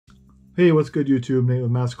Hey, what's good, YouTube? Nate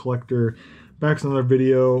with Mass Collector. Back to another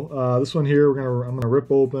video. This one here, I'm gonna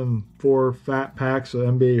rip open 4 fat packs of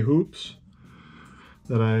NBA hoops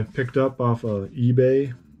that I picked up off of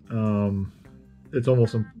eBay. It's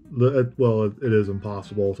almost it is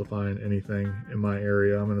impossible to find anything in my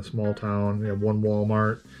area. I'm in a small town. We have one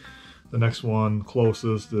Walmart. The next one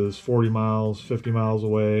closest is 40 miles, 50 miles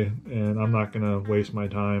away, and I'm not gonna waste my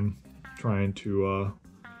time trying to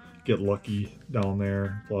get lucky down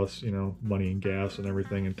there. Plus, you know, money and gas and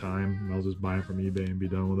everything and time. I'll just buy them from eBay and be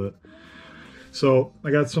done with it. So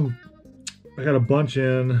I got a bunch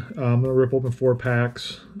in. I'm gonna rip open 4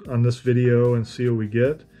 packs on this video and see what we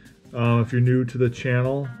get. If you're new to the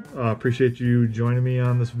channel, appreciate you joining me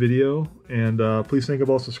on this video, and please think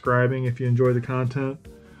about subscribing if you enjoy the content.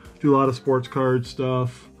 Do a lot of sports card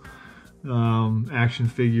stuff, action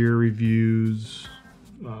figure reviews,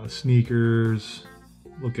 sneakers.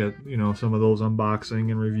 Look at, you know, some of those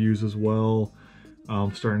unboxing and reviews as well.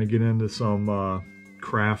 I'm starting to get into some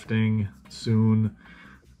crafting soon.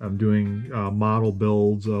 I'm doing model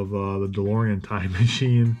builds of the DeLorean time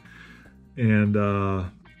machine, and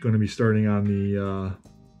going to be starting on the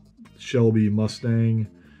Shelby Mustang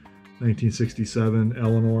 1967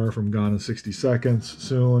 Eleanor from Gone in 60 Seconds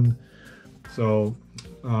soon. So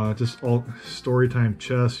just all storytime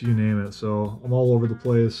chess, you name it. So I'm all over the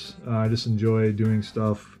place. I just enjoy doing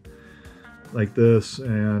stuff like this,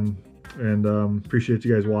 and appreciate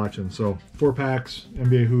you guys watching. So 4 packs,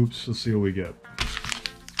 NBA hoops. Let's see what we get.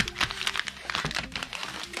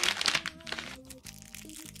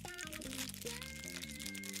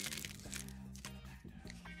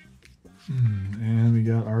 And we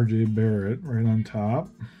got RJ Barrett right on top.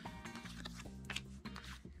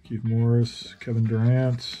 Keith Morris, Kevin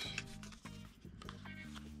Durant,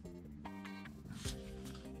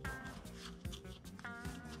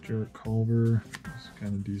 Jarrett Culver, that's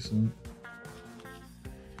kind of decent.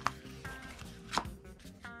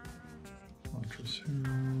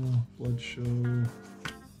 Montrezl, Bledsoe,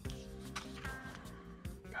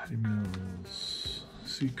 Patty Mills,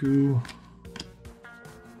 Siku,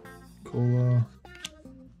 Cola,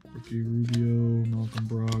 Ricky Rubio, Malcolm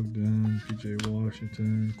Brogdon, PJ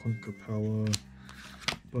Washington, Clint Capella,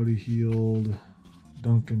 Buddy Hield,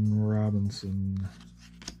 Duncan Robinson,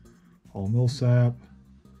 Paul Millsap,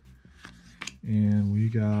 and we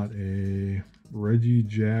got a Reggie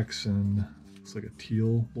Jackson. It's like a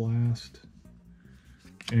teal blast,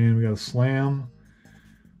 and we got a Slam,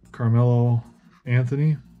 Carmelo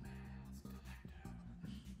Anthony.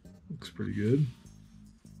 Looks pretty good.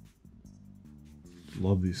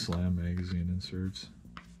 Love these Slam magazine inserts.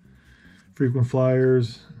 Frequent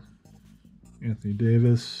Flyers, Anthony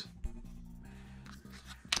Davis.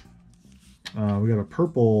 We got a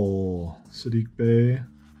purple Sadiq Bey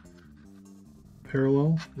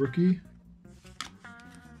parallel rookie.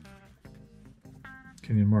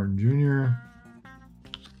 Kenyon Martin Jr.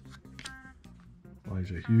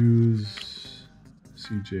 Elijah Hughes,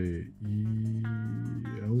 CJ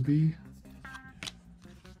Elby.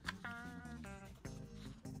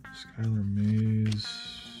 Skylar Mays,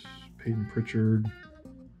 Peyton Pritchard,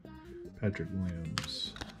 Patrick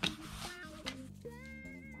Williams.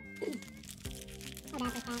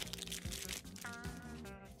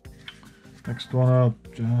 Next one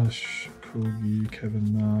up, Josh Kogi,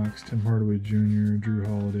 Kevin Knox, Tim Hardaway Jr., Drew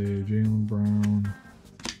Holiday, Jaylen Brown,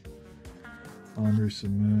 Andre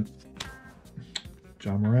Submit,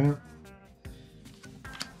 John Morant,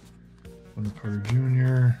 Wendell Carter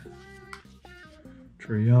Jr.,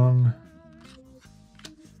 Trae Young,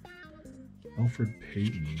 Alfred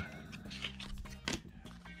Payton,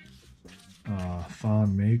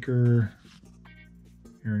 Fawn Maker,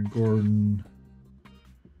 Aaron Gordon,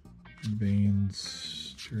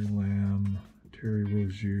 Baines, Jerry Lamb, Terry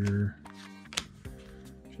Rozier,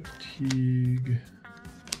 Jeff Teague,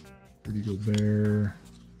 Rudy Gobert.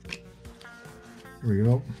 Here we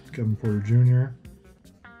go, Kevin Porter Jr.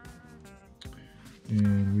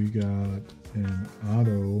 And we got an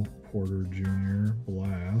Otto Porter Jr.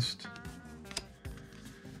 Blast.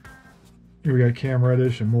 Here we got Cam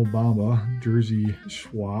Reddish and Mo Bamba jersey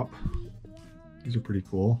swap. These are pretty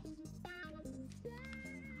cool.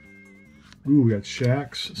 Ooh, we got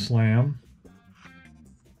Shaq's Slam.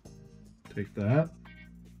 Take that.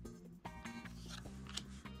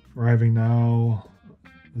 Arriving now,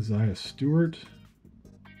 Isaiah Stewart.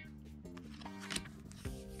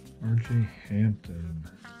 RJ Hampton.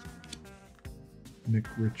 Nick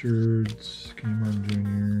Richards, Kenny Martin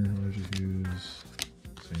Jr., Elijah Hughes,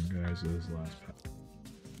 same guys as last pack.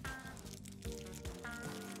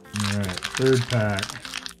 Alright, 3rd pack.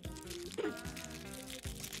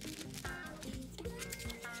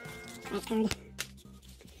 Nice card.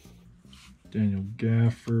 Daniel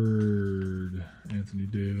Gafford, Anthony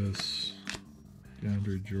Davis,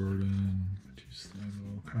 DeAndre Jordan, Matisse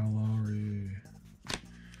Thybulle, Kyle Lowry,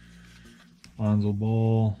 Lonzo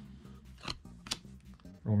Ball,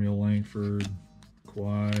 Romeo Langford,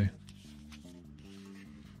 Kawhi,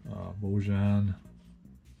 Bojan,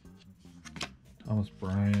 Thomas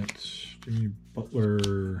Bryant, Jimmy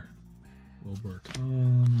Butler, Will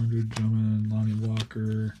Barton, Andrew Drummond, Lonnie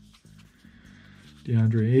Walker,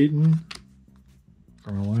 DeAndre Ayton,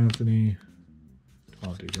 Carmelo Anthony,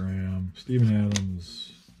 Devontae Graham, Steven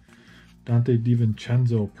Adams, Dante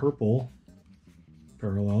DiVincenzo purple,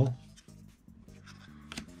 parallel.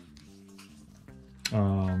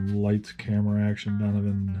 Lights, camera, action,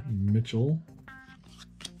 Donovan Mitchell.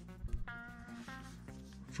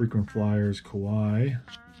 Frequent flyers, Kawhi.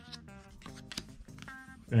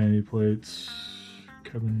 Vanity plates,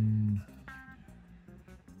 Devin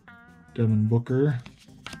Booker.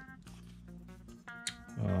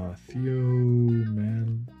 Theo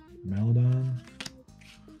Maladon.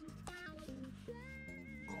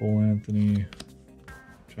 Cole Anthony.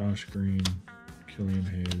 Josh Green. Killian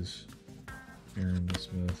Hayes. Aaron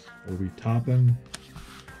Smith, Obi Toppin,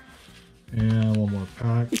 and one more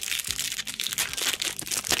pack.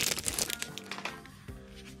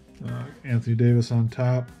 Anthony Davis on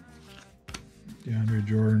top, DeAndre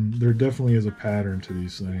Jordan. There definitely is a pattern to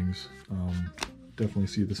these things. Definitely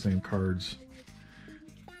see the same cards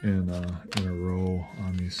in a row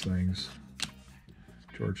on these things.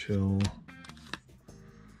 George Hill,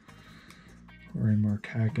 Ryan Mark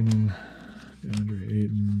Hakkinen, DeAndre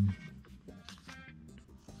Ayton,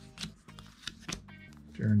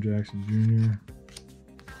 Jaren Jackson Jr.,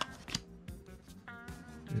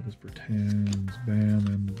 Davis Bertans, Bam,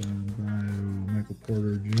 and Bio, Michael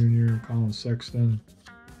Porter Jr., Colin Sexton,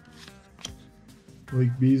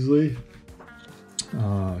 Malik Beasley,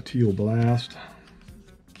 Teal Blast.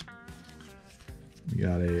 We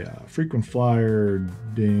got a frequent flyer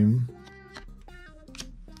Dame,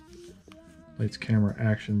 Lights, Camera,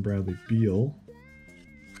 Action, Bradley Beal.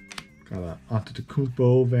 Got a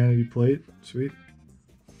Antetokounmpo vanity plate, sweet.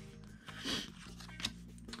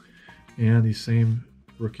 And these same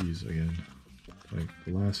rookies again, like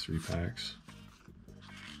the last 3 packs.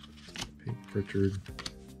 Peyton Pritchard.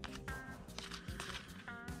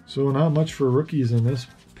 So not much for rookies in this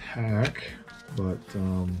pack, but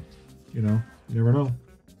you know, you never know.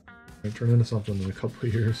 Might turn into something in a couple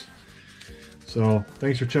of years. So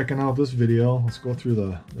thanks for checking out this video. Let's go through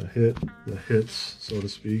the hits, so to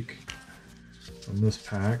speak, from this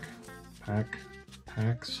packs.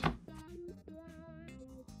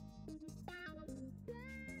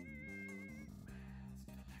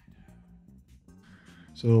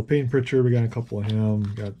 So Peyton Pritchard, we got a couple of him.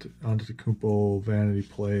 Got Antetokounmpo vanity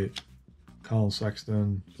plate. Colin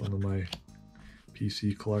Sexton, one of my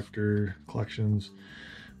PC collections.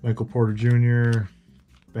 Michael Porter Jr.,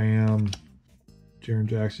 Bam, Jaren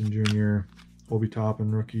Jackson Jr., Obi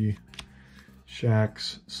Toppin rookie,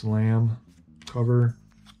 Shaq's Slam cover,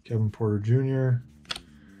 Kevin Porter Jr.,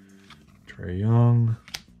 Trae Young,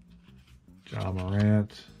 Ja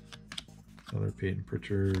Morant, another Peyton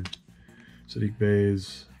Pritchard, Sadiq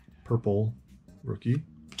Bey's purple rookie,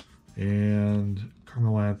 and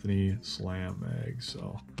Carmelo Anthony Slam mag.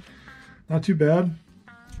 So not too bad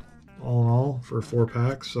all in all for 4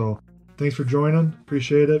 packs. So thanks for joining,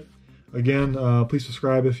 appreciate it. Again, please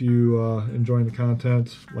subscribe if you enjoying the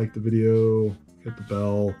content, like the video, hit the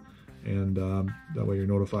bell, and that way you're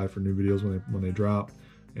notified for new videos when they drop.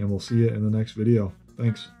 And we'll see you in the next video.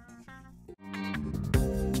 Thanks.